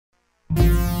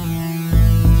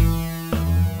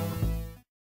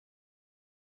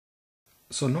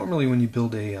So normally when you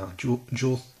build a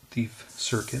Joule Thief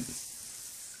circuit,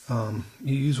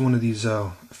 you use one of these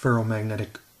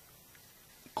ferromagnetic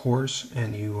cores,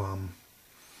 and you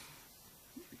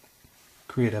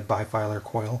create a Bifilar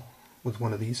coil with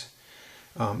one of these,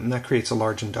 and that creates a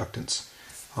large inductance.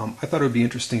 I thought it would be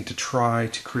interesting to try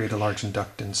to create a large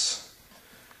inductance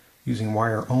using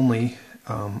wire only,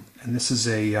 and this is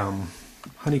a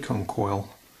Honeycomb coil,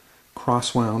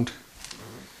 cross-wound.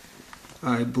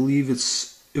 I believe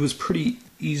it was pretty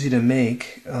easy to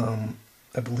make.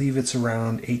 I believe it's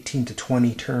around 18 to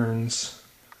 20 turns.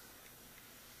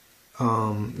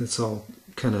 It's all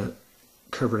kind of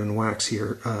covered in wax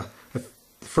here. The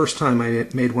first time I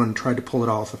made one, tried to pull it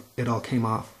off, it all came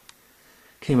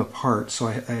apart. So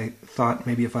I thought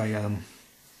maybe if I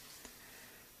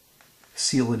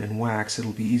seal it in wax,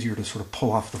 it'll be easier to sort of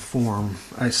pull off the form.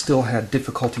 I still had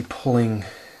difficulty pulling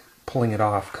it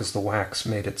off because the wax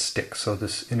made it stick, so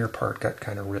this inner part got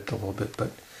kind of ripped a little bit.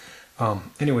 But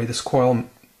anyway, this coil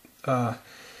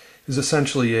is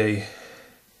essentially a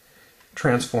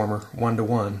transformer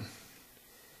 1-to-1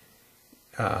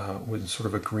 with sort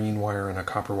of a green wire and a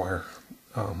copper wire,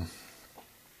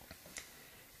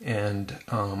 and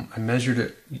I measured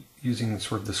it using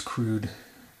sort of this crude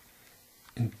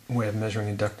way of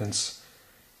measuring inductance,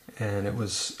 and it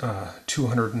was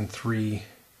 203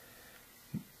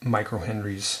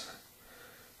 microhenries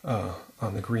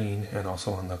on the green and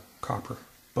also on the copper.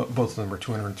 But both of them are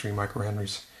 203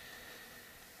 microhenries.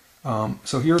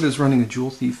 So here it is running a Joule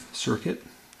Thief circuit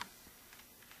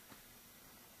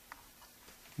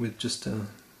with just a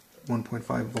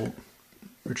 1.5 volt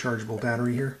rechargeable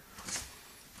battery here.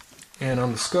 And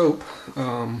on the scope,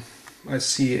 I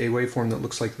see a waveform that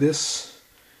looks like this,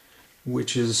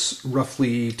 which is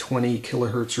roughly 20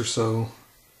 kilohertz or so,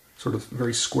 sort of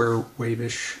very square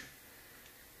wave-ish.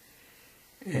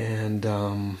 And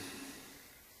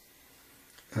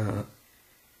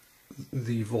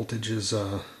the voltage is,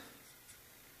 oh,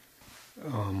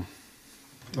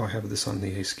 I have this on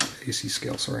the AC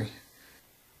scale, sorry.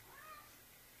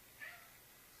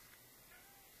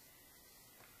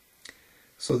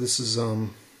 So this is, you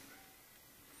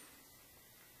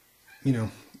know,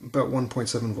 about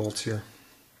 1.7 volts here.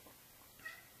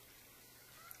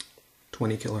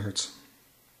 20 kilohertz.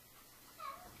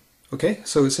 Okay,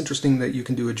 so it's interesting that you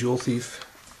can do a Joule Thief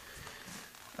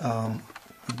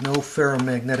with no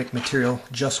ferromagnetic material,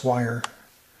 just wire,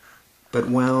 but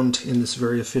wound in this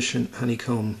very efficient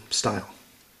honeycomb style,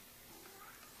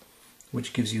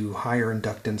 which gives you higher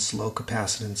inductance, low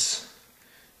capacitance,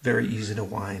 very easy to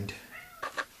wind.